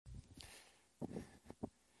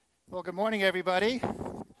Well, good morning, everybody.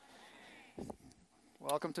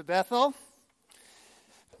 Welcome to Bethel.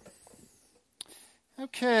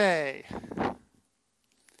 Okay. Have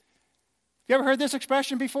you ever heard this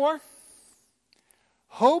expression before?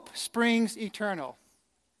 Hope springs eternal.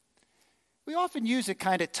 We often use it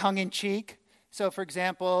kind of tongue-in-cheek. So, for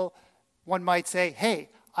example, one might say,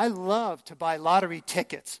 hey, I love to buy lottery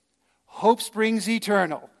tickets. Hope springs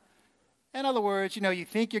eternal. In other words, you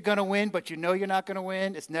think you're going to win, but you know you're not going to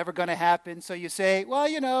win. It's never going to happen. So you say,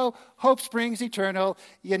 well, hope springs eternal.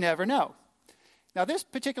 You never know. Now, this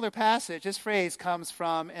particular passage, this phrase comes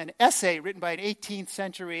from an essay written by an 18th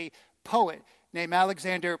century poet named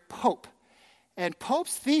Alexander Pope. And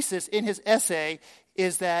Pope's thesis in his essay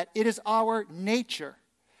is that it is our nature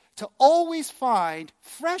to always find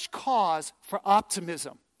fresh cause for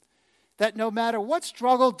optimism. That no matter what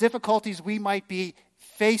struggle, difficulties we might be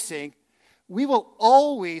facing, we will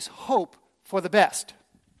always hope for the best.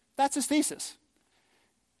 That's his thesis.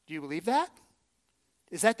 Do you believe that?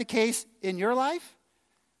 Is that the case in your life?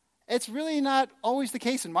 It's really not always the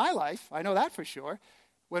case in my life. I know that for sure.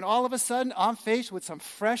 When all of a sudden I'm faced with some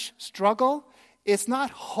fresh struggle, it's not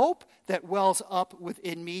hope that wells up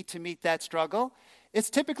within me to meet that struggle. It's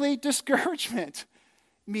typically discouragement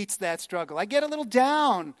meets that struggle. I get a little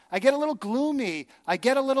down. I get a little gloomy. I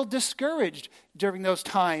get a little discouraged during those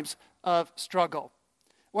times of struggle.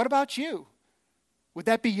 What about you? Would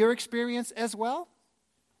that be your experience as well?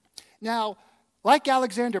 Now, like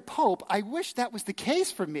Alexander Pope, I wish that was the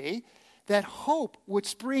case for me, that hope would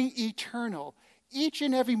spring eternal each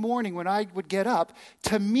and every morning when I would get up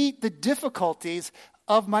to meet the difficulties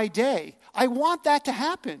of my day. I want that to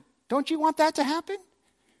happen. Don't you want that to happen?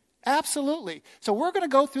 Absolutely. So we're going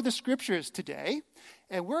to go through the scriptures today,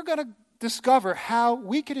 and we're going to discover how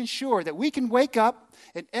we can ensure that we can wake up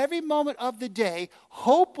and every moment of the day,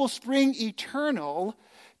 hope will spring eternal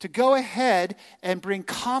to go ahead and bring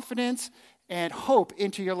confidence and hope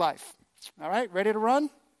into your life. All right, ready to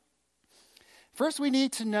run? First, we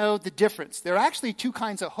need to know the difference. There are actually two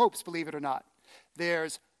kinds of hopes, believe it or not.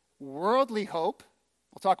 There's worldly hope.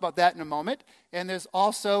 We'll talk about that in a moment. And there's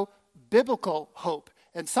also biblical hope.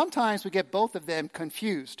 And sometimes we get both of them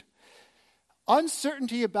confused.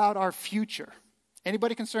 Uncertainty about our future.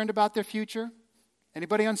 Anybody concerned about their future?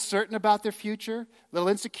 Anybody uncertain about their future? A little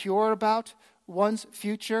insecure about one's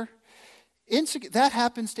future? That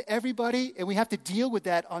happens to everybody, and we have to deal with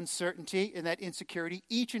that uncertainty and that insecurity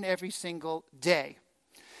each and every single day.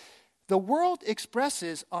 The world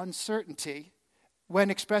expresses uncertainty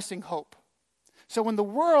when expressing hope. So when the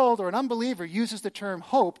world or an unbeliever uses the term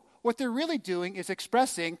hope, what they're really doing is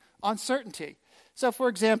expressing uncertainty. So for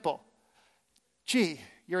example,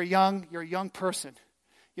 you're a young person.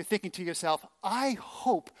 You're thinking to yourself, I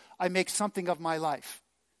hope I make something of my life.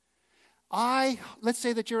 Let's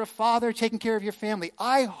say that you're a father taking care of your family.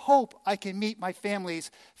 I hope I can meet my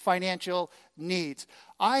family's financial needs.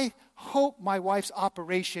 I hope my wife's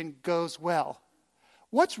operation goes well.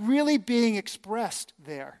 What's really being expressed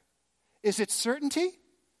there? Is it certainty?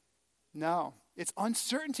 No, it's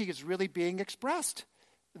uncertainty is really being expressed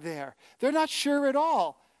there. They're not sure at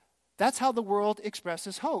all. That's how the world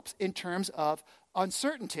expresses hopes in terms of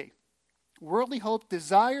uncertainty. Worldly hope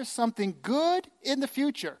desires something good in the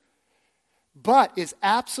future, but is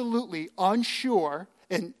absolutely unsure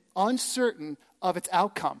and uncertain of its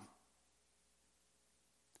outcome.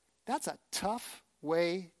 That's a tough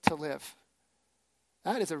way to live.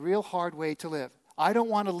 That is a real hard way to live. I don't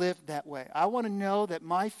want to live that way. I want to know that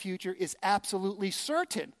my future is absolutely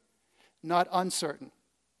certain, not uncertain.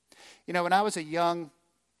 When I was a young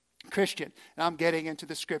Christian, and I'm getting into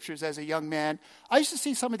the scriptures as a young man, I used to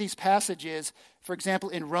see some of these passages, for example,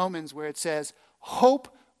 in Romans, where it says,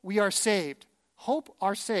 hope we are saved. Hope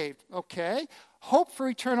are saved. Okay. Hope for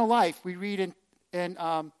eternal life, we read in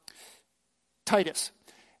Titus.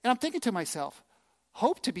 And I'm thinking to myself,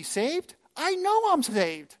 hope to be saved? I know I'm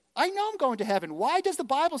saved. I know I'm going to heaven. Why does the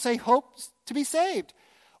Bible say hope to be saved?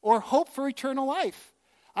 Or hope for eternal life?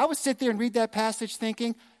 I would sit there and read that passage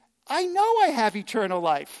thinking, I know I have eternal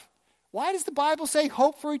life. Why does the Bible say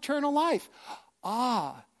hope for eternal life?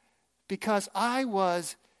 Because I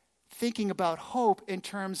was thinking about hope in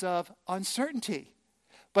terms of uncertainty.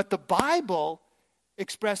 But the Bible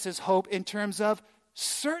expresses hope in terms of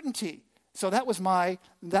certainty. So that was my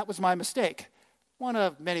mistake. One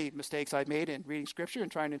of many mistakes I've made in reading Scripture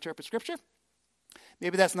and trying to interpret Scripture.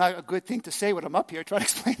 Maybe that's not a good thing to say when I'm up here trying to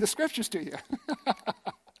explain the Scriptures to you.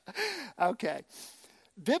 Okay.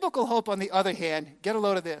 Biblical hope, on the other hand, get a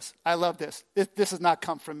load of this. I love this. This has not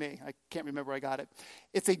come from me. I can't remember where I got it.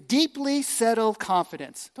 It's a deeply settled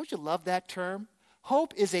confidence. Don't you love that term?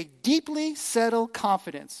 Hope is a deeply settled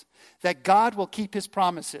confidence that God will keep his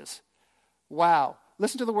promises. Wow.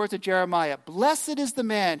 Listen to the words of Jeremiah. Blessed is the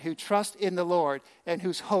man who trusts in the Lord and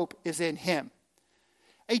whose hope is in him.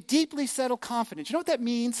 A deeply settled confidence. You know what that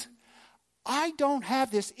means? I don't have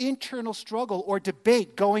this internal struggle or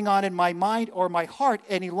debate going on in my mind or my heart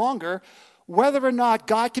any longer whether or not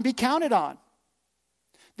God can be counted on.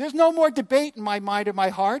 There's no more debate in my mind or my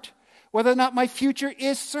heart whether or not my future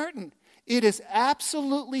is certain. It is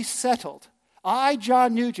absolutely settled. I,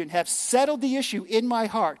 John Nugent, have settled the issue in my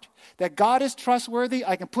heart that God is trustworthy.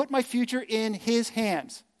 I can put my future in his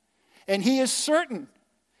hands. And he is certain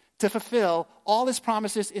to fulfill all his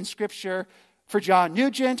promises in Scripture for John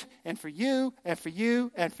Nugent and for you and for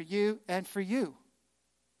you and for you and for you.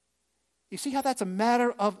 You see how that's a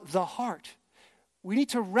matter of the heart. We need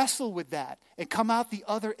to wrestle with that and come out the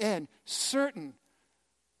other end certain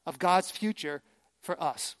of God's future for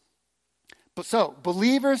us. So,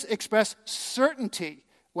 believers express certainty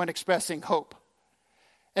when expressing hope.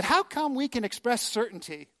 And how come we can express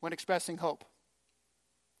certainty when expressing hope?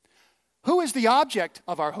 Who is the object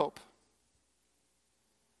of our hope?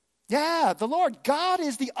 Yeah, the Lord. God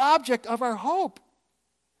is the object of our hope.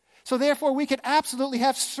 So therefore, we can absolutely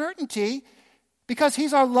have certainty because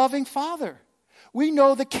he's our loving Father. We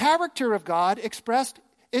know the character of God expressed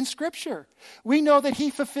in Scripture. We know that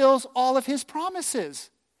he fulfills all of his promises.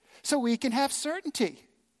 So we can have certainty.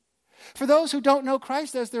 For those who don't know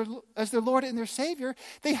Christ as their Lord and their Savior,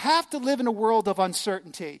 they have to live in a world of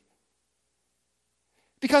uncertainty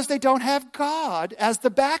because they don't have God as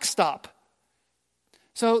the backstop.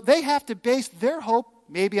 So they have to base their hope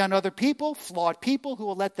maybe on other people, flawed people who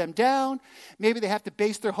will let them down. Maybe they have to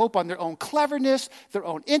base their hope on their own cleverness, their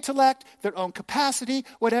own intellect, their own capacity,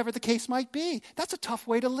 whatever the case might be. That's a tough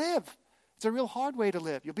way to live. It's a real hard way to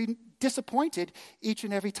live. You'll be disappointed each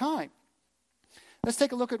and every time. Let's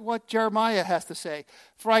take a look at what Jeremiah has to say.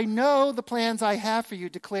 For I know the plans I have for you,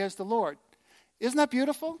 declares the Lord. Isn't that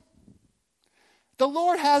beautiful? The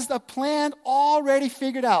Lord has the plan already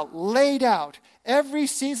figured out, laid out. Every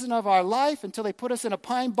season of our life until they put us in a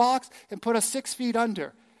pine box and put us 6 feet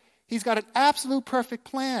under. He's got an absolute perfect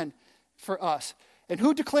plan for us. And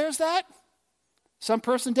who declares that? Some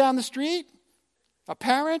person down the street? A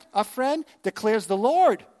parent, a friend, declares the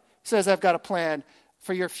Lord says, I've got a plan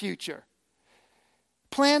for your future.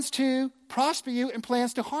 Plans to prosper you and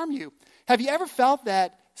plans to harm you. Have you ever felt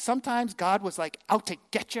that sometimes God was like out to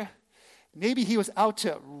get you? Maybe he was out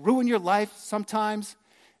to ruin your life sometimes.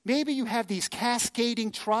 Maybe you have these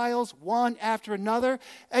cascading trials, one after another,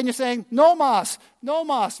 and you're saying, no mas,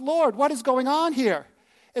 Lord, what is going on here?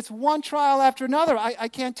 It's one trial after another. I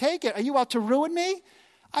can't take it. Are you out to ruin me?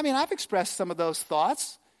 I mean, I've expressed some of those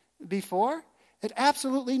thoughts before. And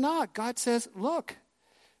absolutely not. God says, look,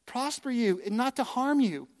 prosper you and not to harm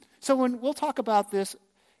you. So we'll talk about this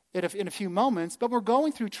in a few moments, but we're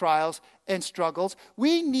going through trials and struggles.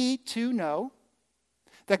 We need to know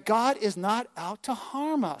that God is not out to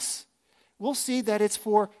harm us. We'll see that it's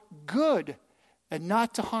for good and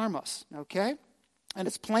not to harm us, okay? And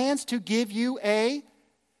it's plans to give you a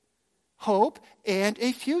hope and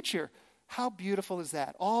a future. How beautiful is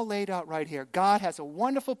that? All laid out right here. God has a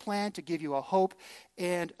wonderful plan to give you a hope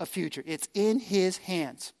and a future. It's in his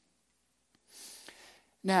hands.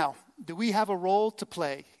 Now, do we have a role to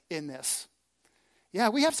play in this? Yeah,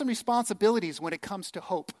 we have some responsibilities when it comes to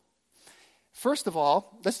hope. First of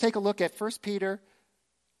all, let's take a look at 1 Peter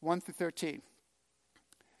 1 through 13.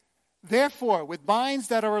 Therefore, with minds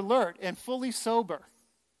that are alert and fully sober,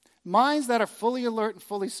 minds that are fully alert and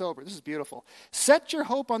fully sober. This is beautiful. Set your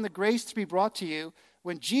hope on the grace to be brought to you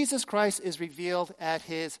when Jesus Christ is revealed at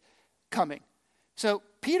his coming. So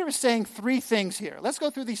Peter is saying 3 things here. Let's go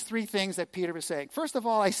through these 3 things that Peter is saying. First of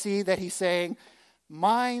all, I see that he's saying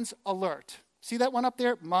minds alert. See that one up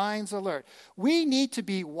there? Minds alert. We need to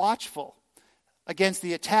be watchful against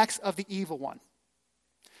the attacks of the evil one.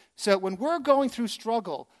 So when we're going through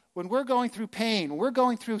struggle, when we're going through pain, when we're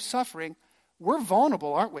going through suffering, we're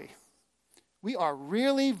vulnerable, aren't we? We are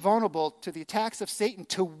really vulnerable to the attacks of Satan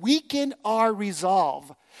to weaken our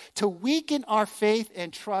resolve, to weaken our faith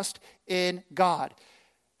and trust in God.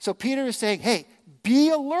 So Peter is saying, hey, be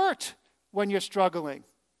alert when you're struggling,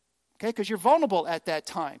 okay, because you're vulnerable at that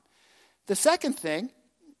time. The second thing,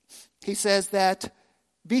 he says that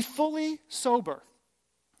be fully sober.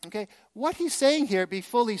 Okay, what he's saying here, be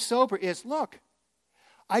fully sober, is look,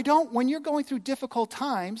 when you're going through difficult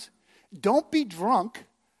times, don't be drunk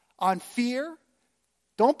on fear.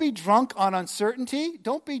 Don't be drunk on uncertainty.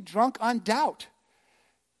 Don't be drunk on doubt.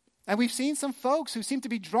 And we've seen some folks who seem to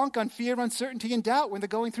be drunk on fear, uncertainty, and doubt when they're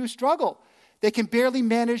going through struggle. They can barely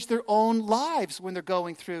manage their own lives when they're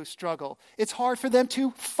going through struggle. It's hard for them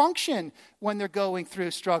to function when they're going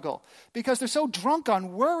through struggle because they're so drunk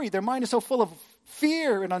on worry. Their mind is so full of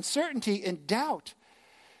fear and uncertainty and doubt.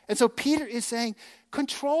 And so Peter is saying,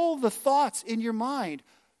 control the thoughts in your mind.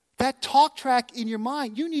 That talk track in your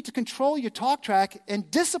mind, you need to control your talk track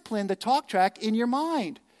and discipline the talk track in your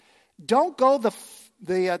mind. Don't go the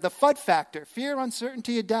FUD factor, fear,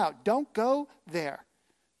 uncertainty, and doubt. Don't go there.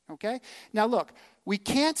 Okay? Now look, we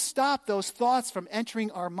can't stop those thoughts from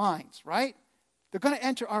entering our minds, right? They're going to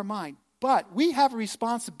enter our mind. But we have a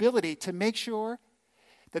responsibility to make sure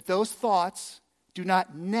that those thoughts do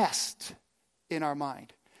not nest in our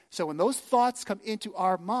mind. So when those thoughts come into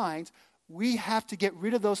our minds, we have to get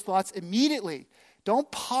rid of those thoughts immediately.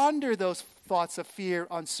 Don't ponder those thoughts of fear,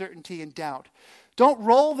 uncertainty, and doubt. Don't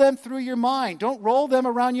roll them through your mind. Don't roll them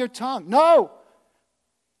around your tongue. No,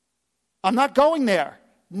 I'm not going there.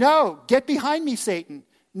 No, get behind me, Satan.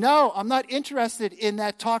 No, I'm not interested in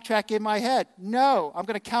that talk track in my head. No, I'm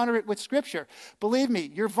going to counter it with Scripture. Believe me,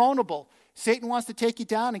 you're vulnerable. Satan wants to take you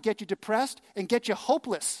down and get you depressed and get you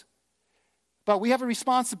hopeless. But we have a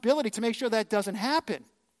responsibility to make sure that doesn't happen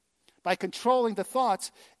by controlling the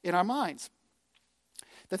thoughts in our minds.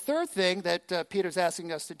 The third thing that Peter's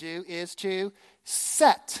asking us to do is to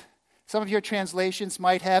set. Some of your translations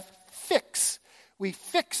might have fix. We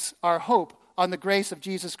fix our hope on the grace of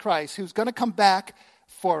Jesus Christ, who's going to come back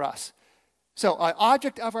for us. So our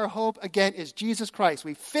object of our hope, again, is Jesus Christ.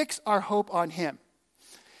 We fix our hope on him.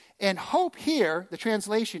 And hope here, the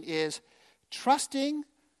translation is trusting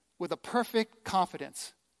with a perfect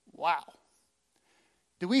confidence. Wow.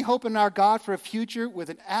 Do we hope in our God for a future with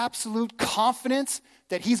an absolute confidence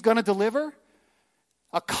that he's going to deliver?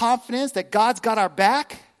 A confidence that God's got our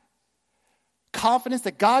back? Confidence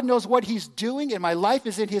that God knows what he's doing and my life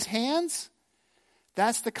is in his hands?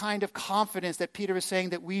 That's the kind of confidence that Peter is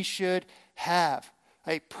saying that we should have.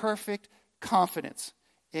 A perfect confidence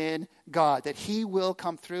in God, that he will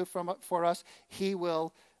come through for us. He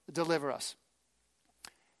will deliver us.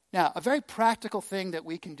 Now, a very practical thing that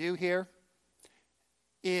we can do here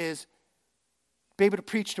is be able to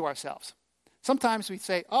preach to ourselves. Sometimes we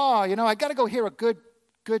say, I got to go hear a good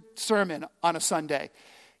sermon on a Sunday,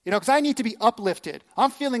 because I need to be uplifted.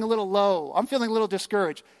 I'm feeling a little low. I'm feeling a little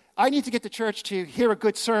discouraged. I need to get to church to hear a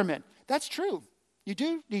good sermon. That's true. You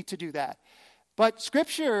do need to do that. But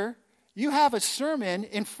Scripture, you have a sermon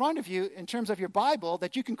in front of you in terms of your Bible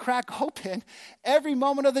that you can crack open every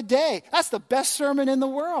moment of the day. That's the best sermon in the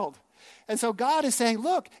world. And so God is saying,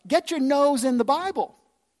 look, get your nose in the Bible.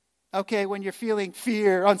 Okay, when you're feeling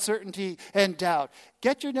fear, uncertainty, and doubt.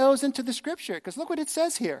 Get your nose into the Scripture, because look what it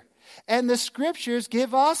says here. And the Scriptures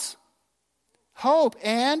give us hope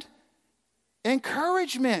and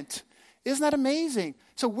encouragement. Isn't that amazing?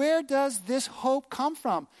 So where does this hope come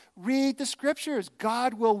from? Read the Scriptures.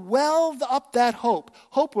 God will well up that hope.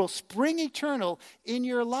 Hope will spring eternal in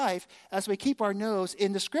your life as we keep our nose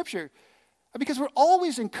in the Scripture. Because we're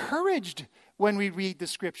always encouraged when we read the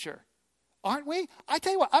Scripture. Aren't we? I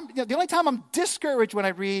tell you what, the only time I'm discouraged when I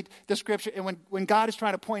read the Scripture and when God is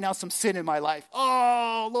trying to point out some sin in my life.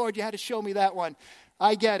 Oh, Lord, you had to show me that one.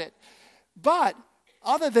 I get it. But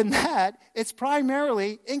other than that, it's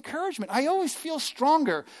primarily encouragement. I always feel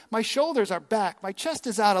stronger. My shoulders are back. My chest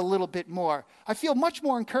is out a little bit more. I feel much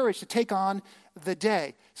more encouraged to take on the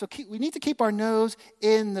day. So we need to keep our nose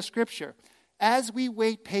in the Scripture as we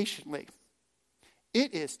wait patiently.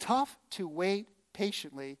 It is tough to wait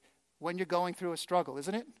patiently when you're going through a struggle,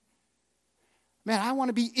 isn't it? Man, I want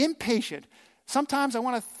to be impatient. Sometimes I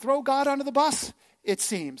want to throw God under the bus, it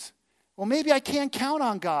seems. Well, maybe I can't count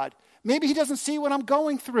on God. Maybe he doesn't see what I'm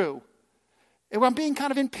going through. And I'm being kind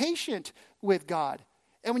of impatient with God.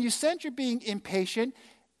 And when you sense you're being impatient,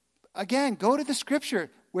 again, go to the Scripture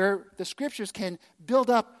where the Scriptures can build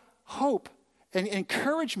up hope and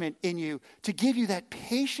encouragement in you to give you that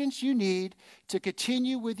patience you need to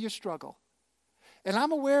continue with your struggle. And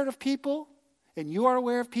I'm aware of people, and you are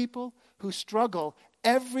aware of people who struggle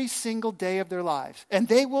every single day of their lives. And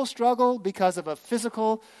they will struggle because of a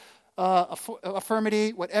physical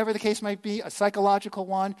affirmity, whatever the case might be, a psychological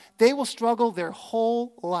one. They will struggle their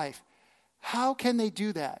whole life. How can they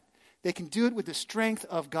do that? They can do it with the strength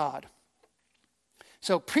of God.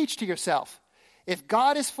 So preach to yourself. If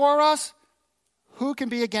God is for us, who can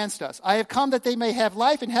be against us? I have come that they may have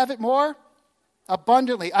life and have it more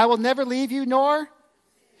abundantly. I will never leave you, nor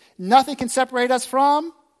nothing can separate us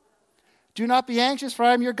from. Do not be anxious, for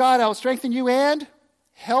I am your God. I will strengthen you and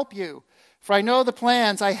help you. For I know the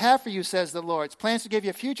plans I have for you, says the Lord. It's plans to give you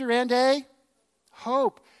a future and a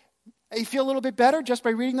hope. You feel a little bit better just by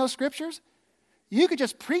reading those Scriptures? You could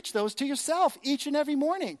just preach those to yourself each and every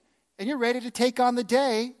morning, and you're ready to take on the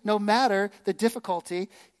day no matter the difficulty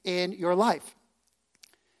in your life.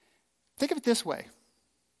 Think of it this way.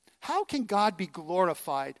 How can God be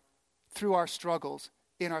glorified through our struggles,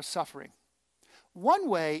 in our suffering? One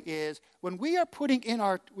way is when we're putting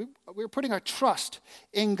our trust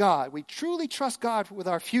in God. We truly trust God with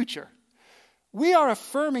our future. We are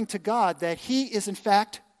affirming to God that He is in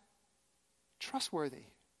fact trustworthy.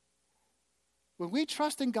 When we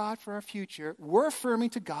trust in God for our future, we're affirming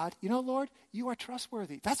to God, Lord, you are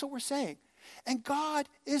trustworthy. That's what we're saying. And God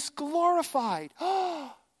is glorified.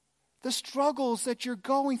 The struggles that you're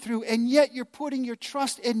going through, and yet you're putting your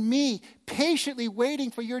trust in me, patiently waiting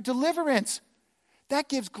for your deliverance. That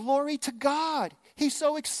gives glory to God. He's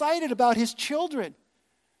so excited about His children.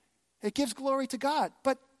 It gives glory to God.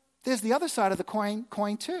 But there's the other side of the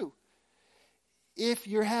coin too. If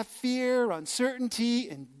you have fear, uncertainty,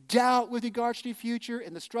 and doubt with regards to your future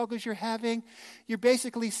and the struggles you're having, you're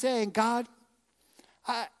basically saying, God,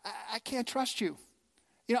 I can't trust you.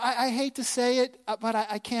 I hate to say it, but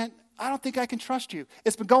I can't. I don't think I can trust you.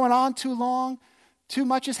 It's been going on too long. Too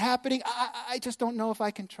much is happening. I just don't know if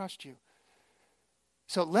I can trust you.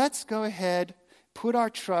 So let's go ahead, put our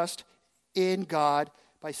trust in God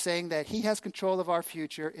by saying that He has control of our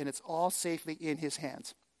future and it's all safely in His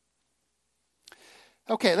hands.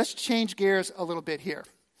 Okay, let's change gears a little bit here.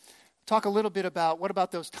 Talk a little bit about what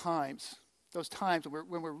about those times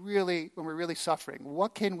when we're really suffering.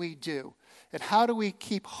 What can we do? And how do we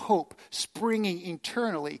keep hope springing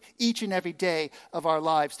eternally each and every day of our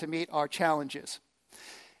lives to meet our challenges?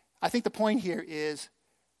 I think the point here is,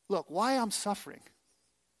 look, why I'm suffering.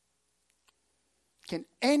 Can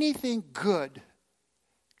anything good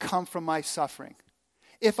come from my suffering?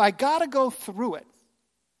 If I got to go through it,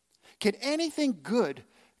 can anything good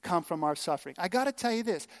come from our suffering? I got to tell you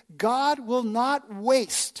this. God will not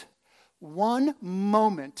waste one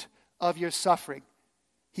moment of your suffering.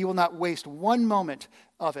 He will not waste one moment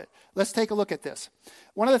of it. Let's take a look at this.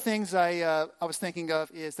 One of the things I was thinking of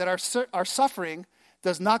is that our suffering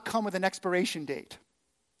does not come with an expiration date.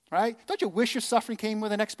 Right? Don't you wish your suffering came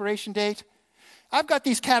with an expiration date? I've got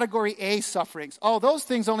these category A sufferings. Oh, those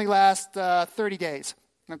things only last 30 days.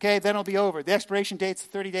 Okay, then it'll be over. The expiration date's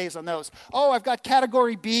 30 days on those. Oh, I've got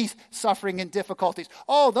category B suffering and difficulties.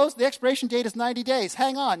 Oh, the expiration date is 90 days.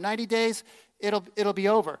 Hang on, 90 days, it'll be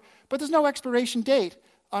over. But there's no expiration date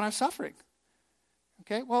on our suffering.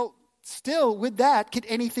 Okay, well, still with that, can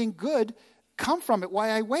anything good come from it? Why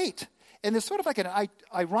I wait? And there's sort of like an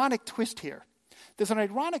ironic twist here. There's an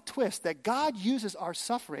ironic twist that God uses our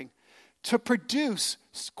suffering to produce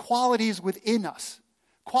qualities within us.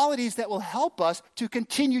 Qualities that will help us to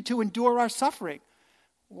continue to endure our suffering.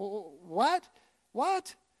 What?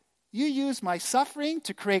 You use my suffering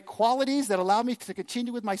to create qualities that allow me to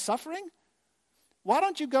continue with my suffering? Why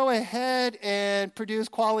don't you go ahead and produce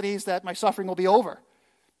qualities that my suffering will be over?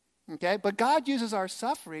 Okay, but God uses our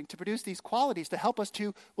suffering to produce these qualities to help us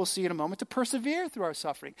to, we'll see in a moment, to persevere through our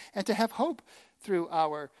suffering and to have hope through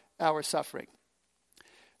our suffering.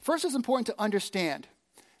 First, it's important to understand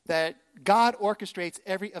that God orchestrates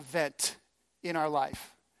every event in our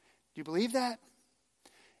life. Do you believe that?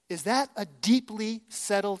 Is that a deeply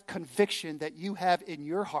settled conviction that you have in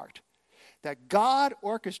your heart? That God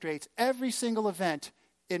orchestrates every single event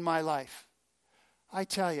in my life? I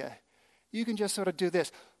tell you, you can just sort of do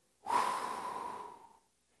this.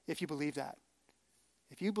 If you believe that.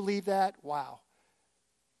 If you believe that, wow.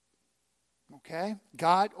 Okay?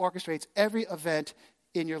 God orchestrates every event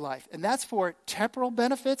in your life. And that's for temporal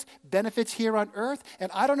benefits here on earth.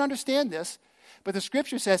 And I don't understand this, but the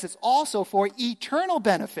scripture says it's also for eternal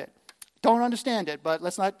benefit. Don't understand it, but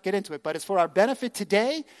let's not get into it. But it's for our benefit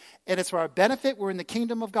today, and it's for our benefit. We're in the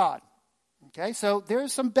kingdom of God. Okay, so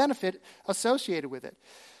there's some benefit associated with it.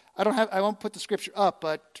 I won't put the scripture up,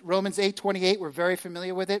 but Romans 8:28, we're very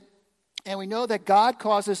familiar with it. And we know that God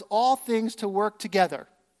causes all things to work together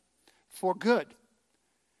for good.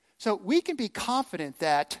 So we can be confident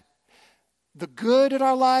that the good in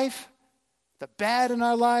our life, the bad in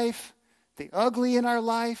our life, the ugly in our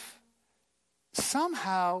life,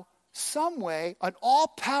 somehow, some way, an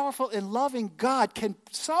all-powerful and loving God can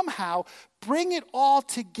somehow bring it all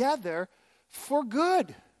together for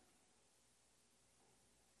good.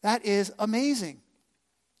 That is amazing.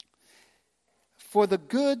 For the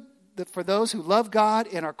good, for those who love God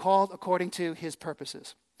and are called according to His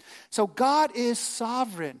purposes. So God is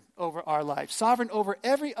sovereign over our lives, sovereign over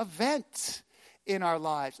every event in our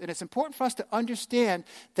lives. And it's important for us to understand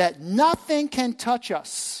that nothing can touch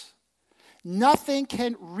us, nothing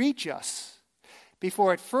can reach us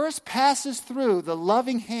before it first passes through the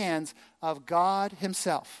loving hands of God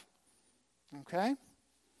himself. Okay?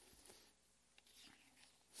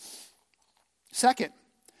 Second,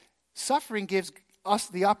 suffering gives us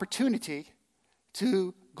the opportunity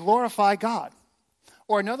to glorify God.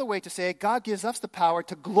 Or another way to say it, God gives us the power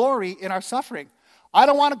to glory in our suffering. I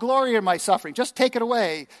don't want to glory in my suffering. Just take it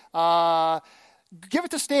away. Give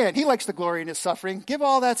it to Stan. He likes to glory in his suffering. Give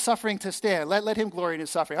all that suffering to Stan. Let him glory in his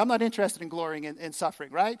suffering. I'm not interested in glorying in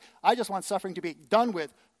suffering, right? I just want suffering to be done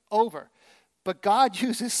with, over. But God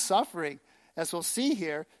uses suffering, as we'll see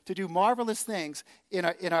here, to do marvelous things in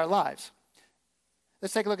our lives.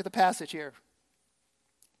 Let's take a look at the passage here.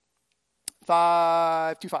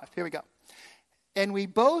 5:25. Here we go. And we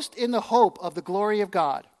boast in the hope of the glory of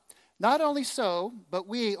God. Not only so, but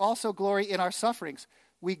we also glory in our sufferings.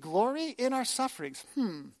 We glory in our sufferings.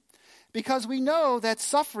 Because we know that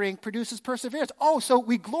suffering produces perseverance. Oh, so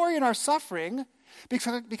we glory in our suffering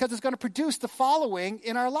because it's going to produce the following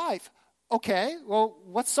in our life. Okay, well,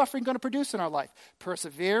 what's suffering going to produce in our life?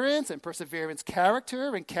 Perseverance, and perseverance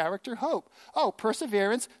character, and character hope. Oh,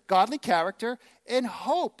 perseverance, godly character, and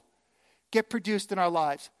hope get produced in our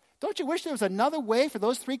lives. Don't you wish there was another way for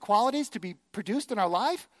those three qualities to be produced in our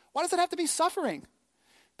life? Why does it have to be suffering?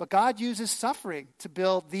 But God uses suffering to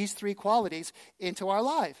build these three qualities into our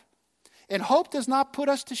life. And hope does not put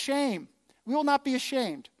us to shame. We will not be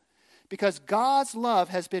ashamed because God's love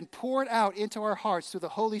has been poured out into our hearts through the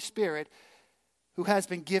Holy Spirit who has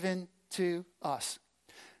been given to us.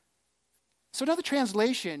 So another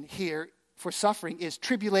translation here for suffering is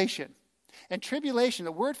tribulation. And tribulation,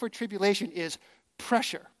 the word for tribulation is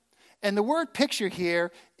pressure. And the word picture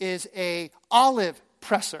here is a olive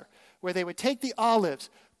presser, where they would take the olives,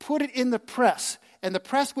 put it in the press, and the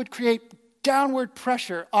press would create downward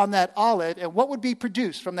pressure on that olive. And what would be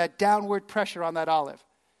produced from that downward pressure on that olive?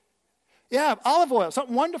 Yeah, olive oil,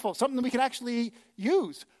 something wonderful, something that we can actually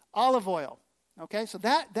use, olive oil. Okay, so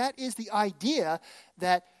that is the idea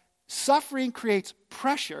that suffering creates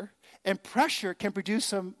pressure, and pressure can produce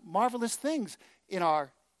some marvelous things in our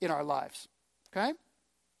lives. Okay?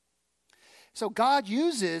 So God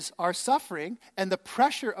uses our suffering and the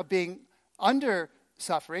pressure of being under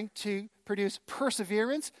suffering to produce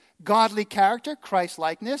perseverance, godly character,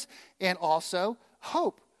 Christ-likeness, and also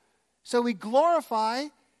hope. So we glorify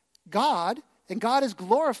God, and God is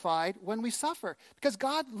glorified when we suffer. Because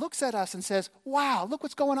God looks at us and says, wow, look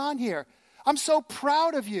what's going on here. I'm so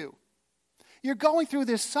proud of you. You're going through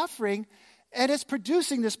this suffering, and it's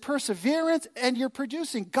producing this perseverance, and you're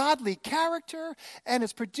producing godly character, and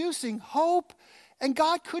it's producing hope, and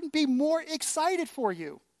God couldn't be more excited for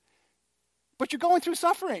you. But you're going through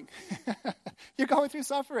suffering. You're going through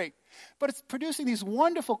suffering. But it's producing these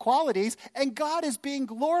wonderful qualities, and God is being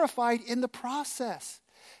glorified in the process.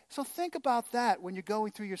 So think about that when you're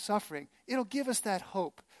going through your suffering. It'll give us that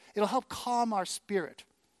hope. It'll help calm our spirit.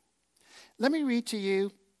 Let me read to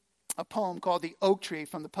you a poem called The Oak Tree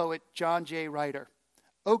from the poet John J. Ryder.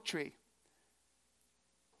 Oak tree.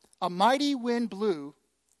 A mighty wind blew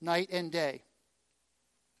night and day.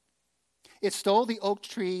 It stole the oak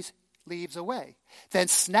tree's leaves away, then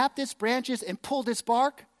snapped its branches and pulled its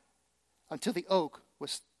bark until the oak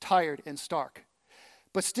was tired and stark.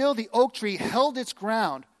 But still the oak tree held its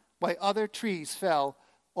ground while other trees fell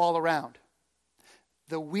all around.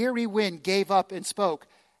 The weary wind gave up and spoke,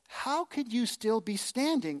 "How could you still be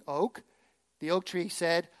standing, oak?" The oak tree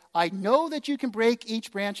said, "I know that you can break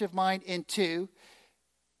each branch of mine in two,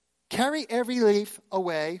 carry every leaf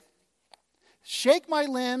away, shake my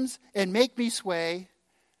limbs and make me sway,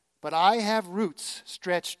 but I have roots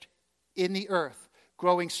stretched in the earth,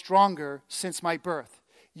 growing stronger since my birth.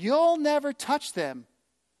 You'll never touch them,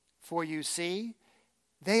 for you see,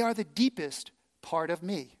 they are the deepest part of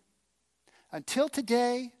me. Until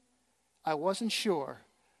today, I wasn't sure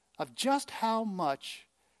of just how much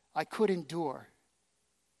I could endure.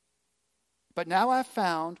 But now I've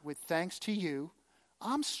found, with thanks to you,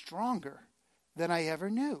 I'm stronger than I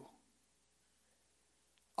ever knew."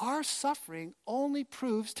 Our suffering only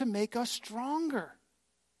proves to make us stronger.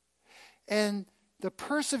 And the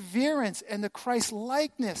perseverance and the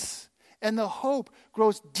Christ-likeness and the hope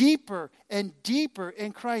grows deeper and deeper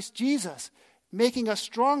in Christ Jesus, making us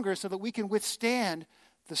stronger so that we can withstand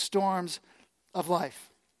the storms of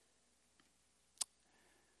life.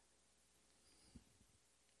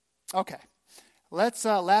 Okay, let's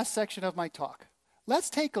last section of my talk. Let's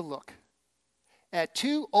take a look at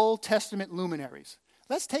two Old Testament luminaries.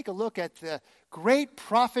 Let's take a look at the great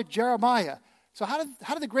prophet Jeremiah. So how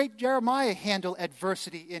did the great Jeremiah handle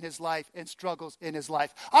adversity in his life and struggles in his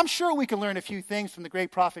life? I'm sure we can learn a few things from the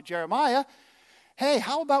great prophet Jeremiah. Hey,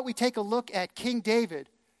 how about we take a look at King David?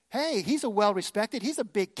 Hey, he's a well-respected, he's a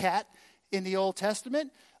big cat in the Old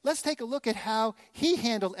Testament. Let's take a look at how he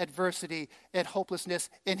handled adversity and hopelessness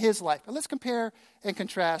in his life. And let's compare and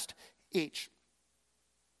contrast each.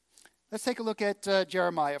 Let's take a look at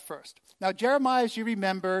Jeremiah first. Now, Jeremiah, as you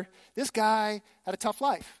remember, this guy had a tough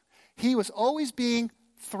life. He was always being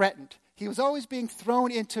threatened. He was always being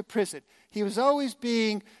thrown into prison. He was always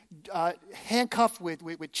being handcuffed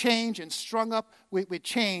with chains and strung up with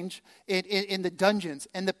chains in the dungeons.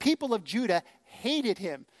 And the people of Judah hated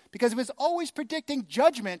him because he was always predicting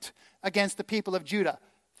judgment against the people of Judah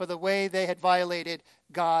for the way they had violated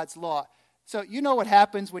God's law. So you know what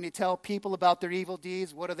happens when you tell people about their evil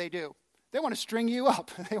deeds. What do? They want to string you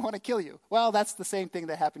up. They want to kill you. Well, that's the same thing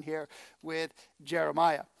that happened here with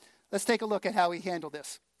Jeremiah. Let's take a look at how he handled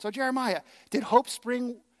this. So Jeremiah, did hope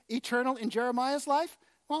spring eternal in Jeremiah's life?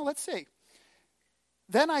 Well, let's see.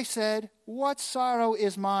 Then I said, what sorrow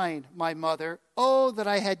is mine, my mother? Oh, that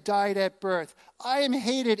I had died at birth. I am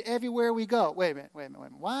hated everywhere we go. Wait a minute.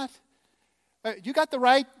 What? You got the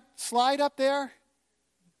right slide up there?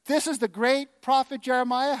 This is the great prophet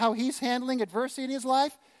Jeremiah, how he's handling adversity in his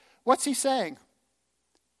life. What's he saying?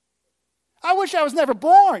 I wish I was never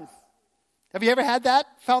born. Have you ever had that,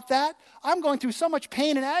 felt that? I'm going through so much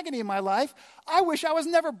pain and agony in my life. I wish I was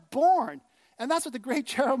never born. And that's what the great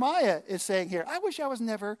Jeremiah is saying here. I wish I was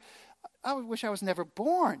never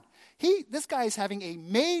born. This guy is having a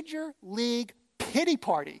major league pity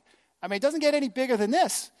party. I mean, it doesn't get any bigger than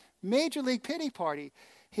this. Major league pity party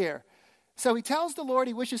here. So he tells the Lord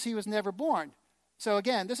he wishes he was never born. So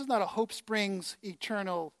again, this is not a Hope Springs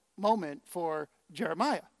eternal moment for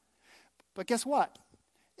Jeremiah. But guess what?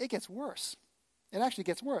 It gets worse. It actually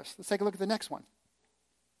gets worse. Let's take a look at the next one.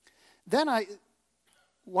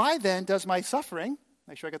 Why then does my suffering,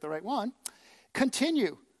 make sure I get the right one,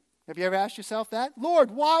 continue? Have you ever asked yourself that?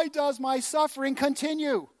 Lord, why does my suffering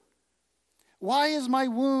continue? Why is my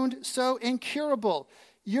wound so incurable?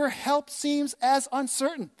 Your help seems as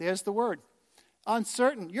uncertain. There's the word.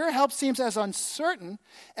 Uncertain. Your help seems as uncertain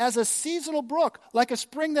as a seasonal brook, like a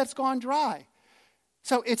spring that's gone dry.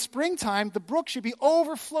 So it's springtime, the brook should be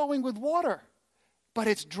overflowing with water, but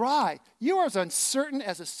it's dry. You are as uncertain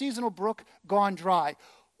as a seasonal brook gone dry.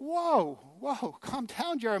 Whoa, calm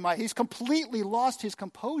down, Jeremiah. He's completely lost his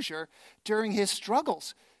composure during his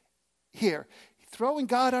struggles here. Throwing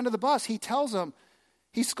God under the bus, he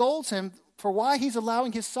scolds him for why he's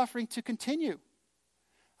allowing his suffering to continue.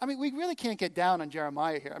 I mean, we really can't get down on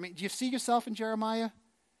Jeremiah here. I mean, do you see yourself in Jeremiah?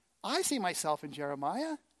 I see myself in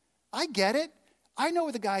Jeremiah. I get it. I know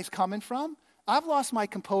where the guy's coming from. I've lost my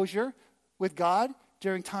composure with God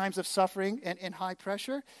during times of suffering and high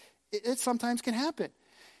pressure. It sometimes can happen.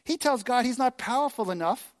 He tells God he's not powerful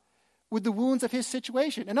enough with the wounds of his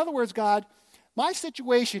situation. In other words, God, my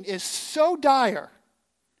situation is so dire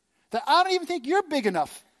that I don't even think you're big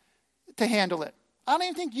enough to handle it. I don't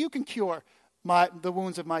even think you can cure the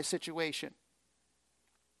wounds of my situation.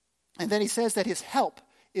 And then he says that his help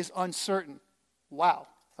is uncertain. Wow.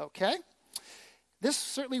 Okay. This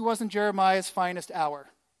certainly wasn't Jeremiah's finest hour.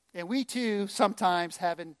 And we too sometimes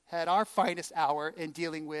haven't had our finest hour in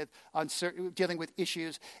dealing with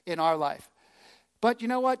issues in our life. But you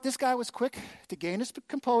know what? This guy was quick to gain his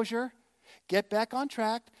composure, get back on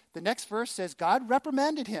track. The next verse says God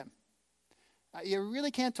reprimanded him. You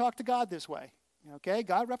really can't talk to God this way. Okay?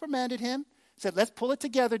 God reprimanded him, said, let's pull it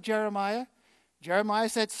together, Jeremiah. Jeremiah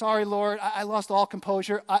said, sorry, Lord, I lost all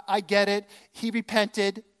composure. I get it. He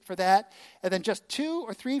repented for that. And then just 2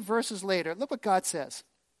 or 3 verses later, look what God says.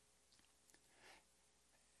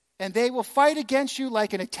 And they will fight against you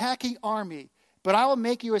like an attacking army, but I will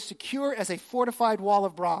make you as secure as a fortified wall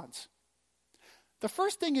of bronze. The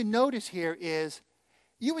first thing you notice here is,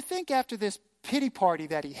 you would think after this pity party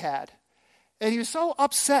that he had, and he was so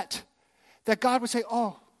upset that God would say,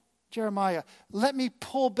 oh, Jeremiah, let me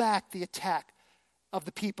pull back the attack of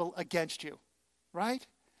the people against you, right?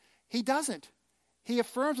 He doesn't. He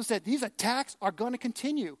affirms and said, these attacks are going to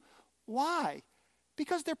continue. Why?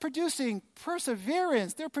 Because they're producing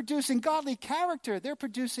perseverance. They're producing godly character. They're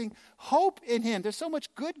producing hope in him. There's so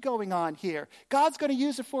much good going on here. God's going to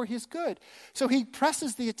use it for his good. So he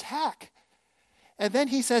presses the attack. And then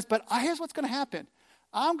he says, but here's what's going to happen.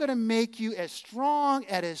 I'm going to make you as strong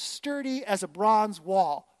and as sturdy as a bronze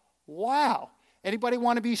wall. Wow. Anybody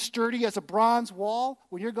want to be sturdy as a bronze wall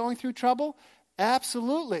when you're going through trouble?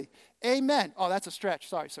 Absolutely. Amen. Oh, that's a stretch.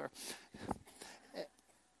 Sorry, sir.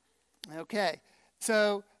 Okay.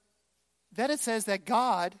 So then it says that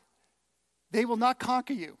God, they will not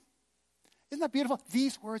conquer you. Isn't that beautiful?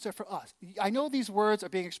 These words are for us. I know these words are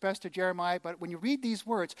being expressed to Jeremiah, but when you read these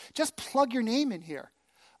words, just plug your name in here.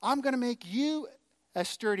 I'm going to make you as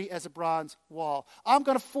sturdy as a bronze wall. I'm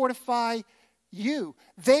going to fortify you.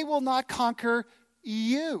 They will not conquer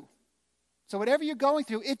you. So whatever you're going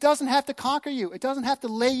through, it doesn't have to conquer you. It doesn't have to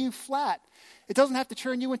lay you flat. It doesn't have to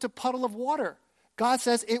turn you into a puddle of water. God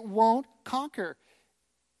says it won't conquer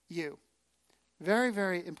you. Very,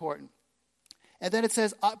 very important. And then it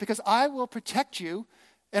says, because I will protect you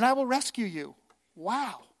and I will rescue you.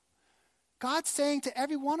 Wow. God's saying to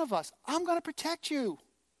every one of us, I'm going to protect you.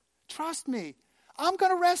 Trust me. I'm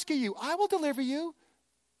going to rescue you. I will deliver you.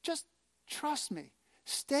 Just trust me.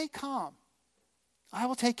 Stay calm. I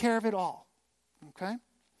will take care of it all. Okay?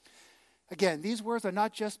 Again, these words are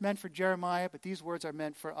not just meant for Jeremiah, but these words are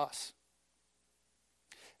meant for us.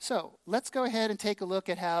 So let's go ahead and take a look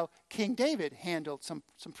at how King David handled some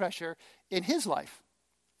pressure in his life.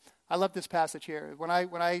 I love this passage here. When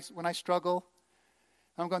I struggle,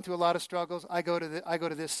 I'm going through a lot of struggles. I go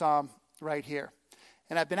to this psalm right here.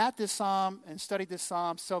 And I've been at this psalm and studied this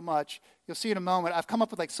psalm so much. You'll see in a moment, I've come up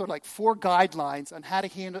with sort of 4 guidelines on how to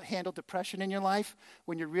handle depression in your life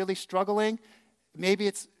when you're really struggling. Maybe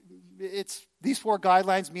it's these 4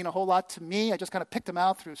 guidelines mean a whole lot to me. I just kind of picked them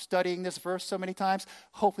out through studying this verse so many times.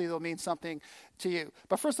 Hopefully they'll mean something to you.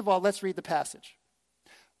 But first of all, let's read the passage.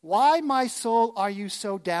 Why, my soul, are you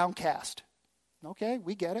so downcast? Okay,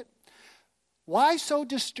 we get it. Why so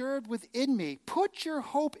disturbed within me? Put your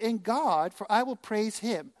hope in God, for I will praise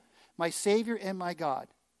him, my Savior and my God.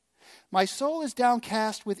 My soul is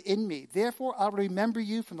downcast within me. Therefore, I will remember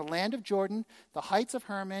you from the land of Jordan, the heights of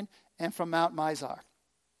Hermon, and from Mount Mizar.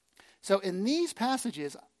 So in these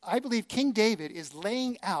passages, I believe King David is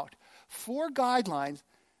laying out 4 guidelines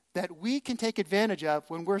that we can take advantage of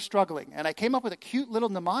when we're struggling. And I came up with a cute little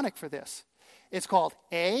mnemonic for this. It's called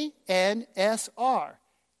ANSR.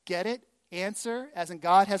 Get it? Answer, as in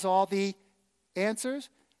God has all the answers.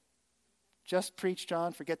 Just preach,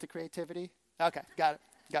 John. Forget the creativity. Okay, got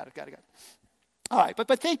it. All right, but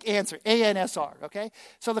think answer, ANSR, okay?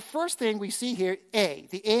 So the first thing we see here, A.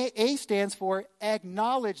 The A stands for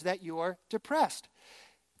acknowledge that you're depressed.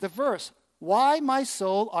 The verse, why, my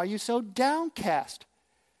soul, are you so downcast?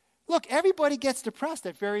 Look, everybody gets depressed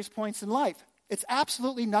at various points in life. It's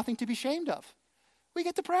absolutely nothing to be ashamed of. We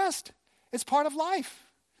get depressed. It's part of life,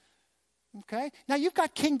 okay? Now, you've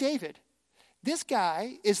got King David. This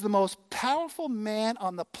guy is the most powerful man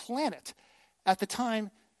on the planet at the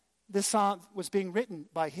time this psalm was being written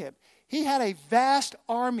by him. He had a vast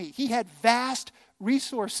army. He had vast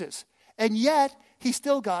resources. And yet, he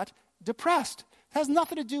still got depressed. It has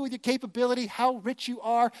nothing to do with your capability, how rich you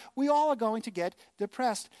are. We all are going to get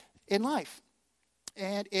depressed in life.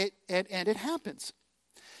 And it happens.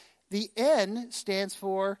 The N stands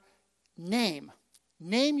for name.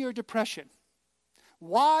 Name your depression.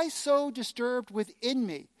 Why so disturbed within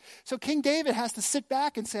me? So King David has to sit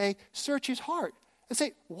back and say, search his heart. And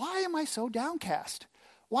say, why am I so downcast?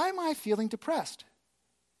 Why am I feeling depressed?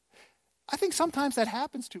 I think sometimes that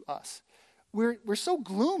happens to us. We're so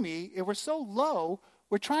gloomy and we're so low,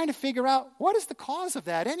 we're trying to figure out what is the cause of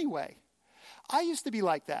that anyway. I used to be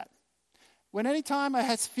like that. When anytime I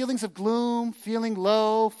had feelings of gloom, feeling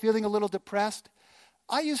low, feeling a little depressed,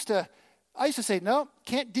 I used to say, no,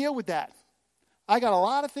 can't deal with that. I got a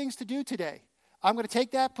lot of things to do today. I'm going to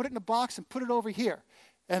take that, put it in a box, and put it over here.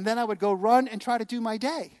 And then I would go run and try to do my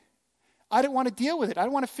day. I didn't want to deal with it. I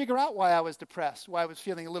didn't want to figure out why I was depressed, why I was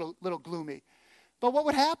feeling a little gloomy. But what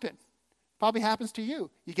would happen? Probably happens to you.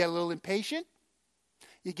 You get a little impatient.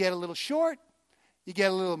 You get a little short. You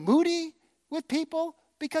get a little moody with people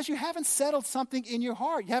because you haven't settled something in your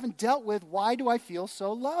heart. You haven't dealt with, why do I feel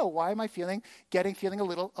so low? Why am I feeling a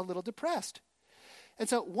little depressed? And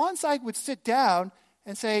so once I would sit down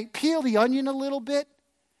and say, peel the onion a little bit,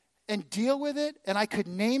 and deal with it, and I could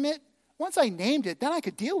name it. Once I named it, then I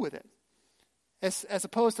could deal with it, as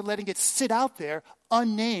opposed to letting it sit out there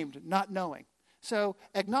unnamed, not knowing. So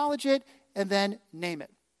acknowledge it, and then name it.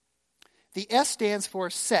 The S stands for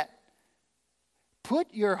set.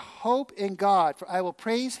 Put your hope in God, for I will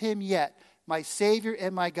praise him yet, my Savior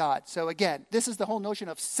and my God. So again, this is the whole notion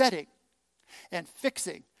of setting and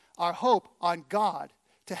fixing our hope on God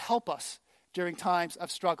to help us during times of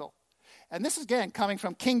struggle. And this is, again, coming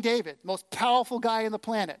from King David, most powerful guy on the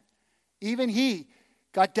planet. Even he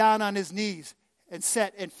got down on his knees and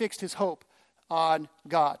set and fixed his hope on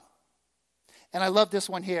God. And I love this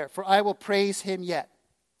one here. For I will praise him yet.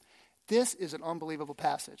 This is an unbelievable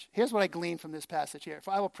passage. Here's what I glean from this passage here.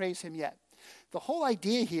 For I will praise him yet. The whole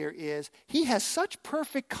idea here is he has such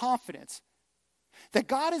perfect confidence that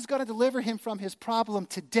God is going to deliver him from his problem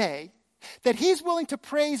today, that he's willing to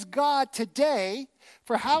praise God today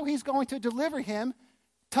for how he's going to deliver him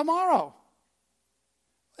tomorrow.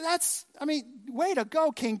 Way to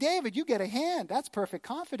go, King David. You get a hand. That's perfect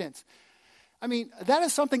confidence. That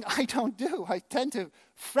is something I don't do. I tend to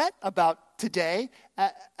fret about today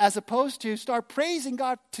as opposed to start praising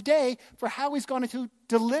God today for how he's going to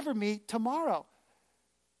deliver me tomorrow.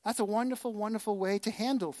 That's a wonderful, wonderful way to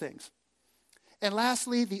handle things. And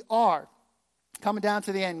lastly, the R. Coming down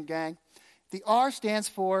to the end, gang. The R stands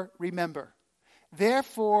for remember.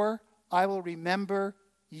 Therefore, I will remember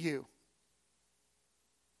you.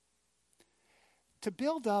 To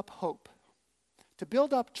build up hope, to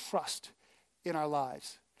build up trust in our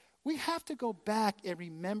lives, we have to go back and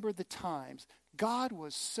remember the times God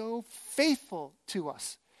was so faithful to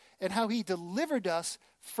us and how he delivered us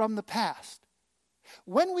from the past.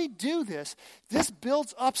 When we do this, this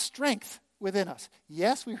builds up strength within us.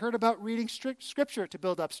 Yes, we heard about reading scripture to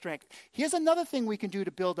build up strength. Here's another thing we can do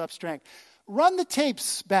to build up strength. Run the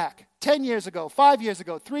tapes back 10 years ago, 5 years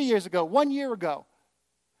ago, 3 years ago, 1 year ago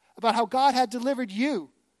about how God had delivered you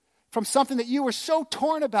from something that you were so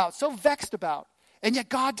torn about, so vexed about, and yet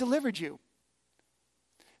God delivered you.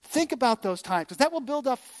 Think about those times, because that will build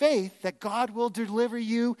up faith that God will deliver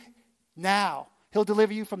you now. He'll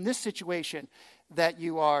deliver you from this situation that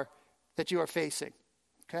you are facing.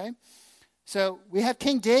 Okay? So we have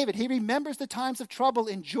King David. He remembers the times of trouble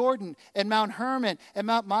in Jordan and Mount Hermon and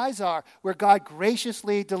Mount Mizar where God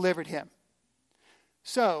graciously delivered him.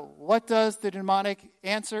 So what does the mnemonic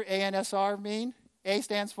answer ANSR mean? A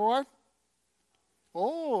stands for?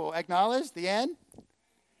 Acknowledge. The N?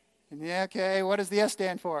 Yeah, okay. What does the S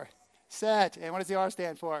stand for? Set. And what does the R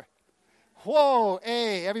stand for? Whoa,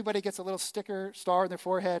 A. Everybody gets a little sticker, star in their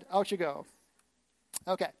forehead. Out you go.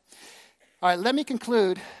 Okay. All right, let me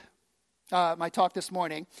conclude my talk this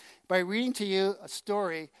morning by reading to you a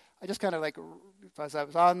story. I just kind of as I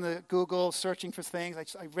was on the Google searching for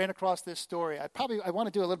things, I ran across this story. I want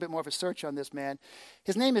to do a little bit more of a search on this man.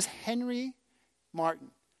 His name is Henry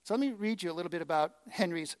Martyn. So let me read you a little bit about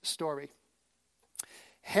Henry's story.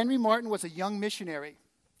 Henry Martyn was a young missionary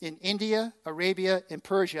in India, Arabia, and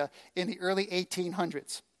Persia in the early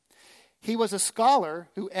 1800s. He was a scholar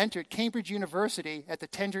who entered Cambridge University at the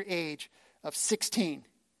tender age of 16.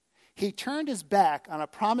 He turned his back on a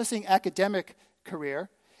promising academic career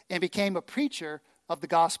and became a preacher of the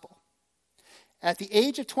gospel. At the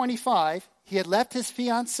age of 25, he had left his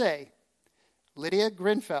fiancée, Lydia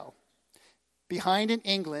Grenfell, behind in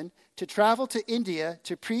England to travel to India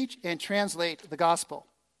to preach and translate the gospel.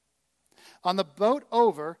 On the boat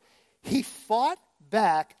over, he fought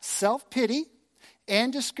back self-pity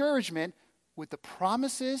and discouragement with the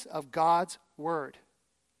promises of God's word.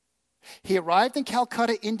 He arrived in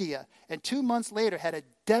Calcutta, India, and 2 months later had a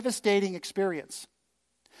devastating experience.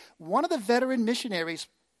 One of the veteran missionaries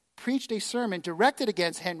preached a sermon directed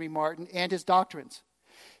against Henry Martyn and his doctrines.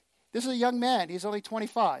 This is a young man. He's only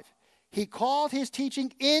 25. He called his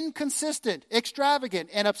teaching inconsistent, extravagant,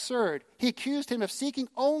 and absurd. He accused him of seeking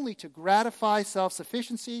only to gratify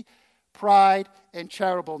self-sufficiency, pride, and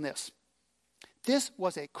charitableness. This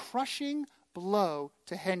was a crushing blow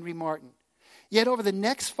to Henry Martyn. Yet over the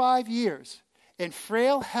next 5 years, in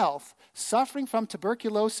frail health, suffering from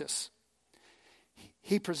tuberculosis,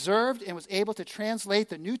 he preserved and was able to translate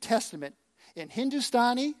the New Testament in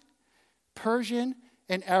Hindustani, Persian,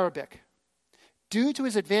 and Arabic. Due to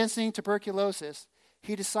his advancing tuberculosis,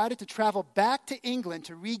 he decided to travel back to England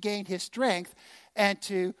to regain his strength and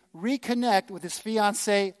to reconnect with his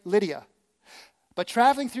fiancée, Lydia. But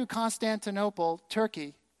traveling through Constantinople,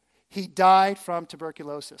 Turkey, he died from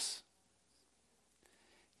tuberculosis.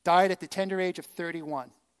 Died at the tender age of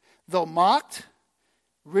 31. Though mocked,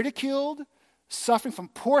 ridiculed, suffering from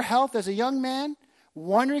poor health as a young man,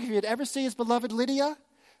 wondering if he would ever see his beloved Lydia,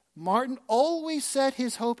 Martyn always set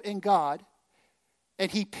his hope in God, and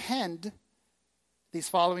he penned these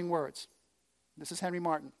following words. This is Henry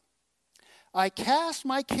Martyn. I cast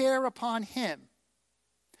my care upon him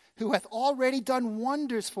who hath already done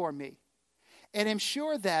wonders for me, and am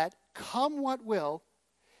sure that, come what will,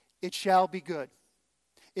 it shall be good.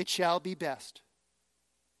 It shall be best.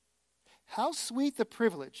 How sweet the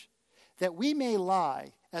privilege that we may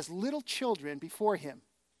lie as little children before him.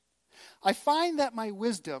 I find that my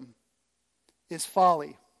wisdom is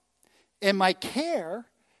folly, and my care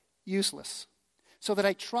useless, so that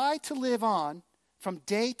I try to live on from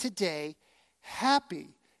day to day,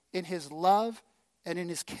 happy in his love and in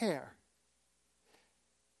his care.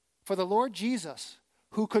 For the Lord Jesus,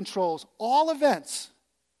 who controls all events,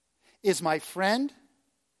 is my friend,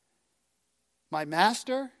 my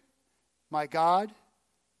master, my God,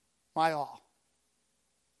 my all.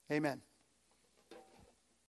 Amen.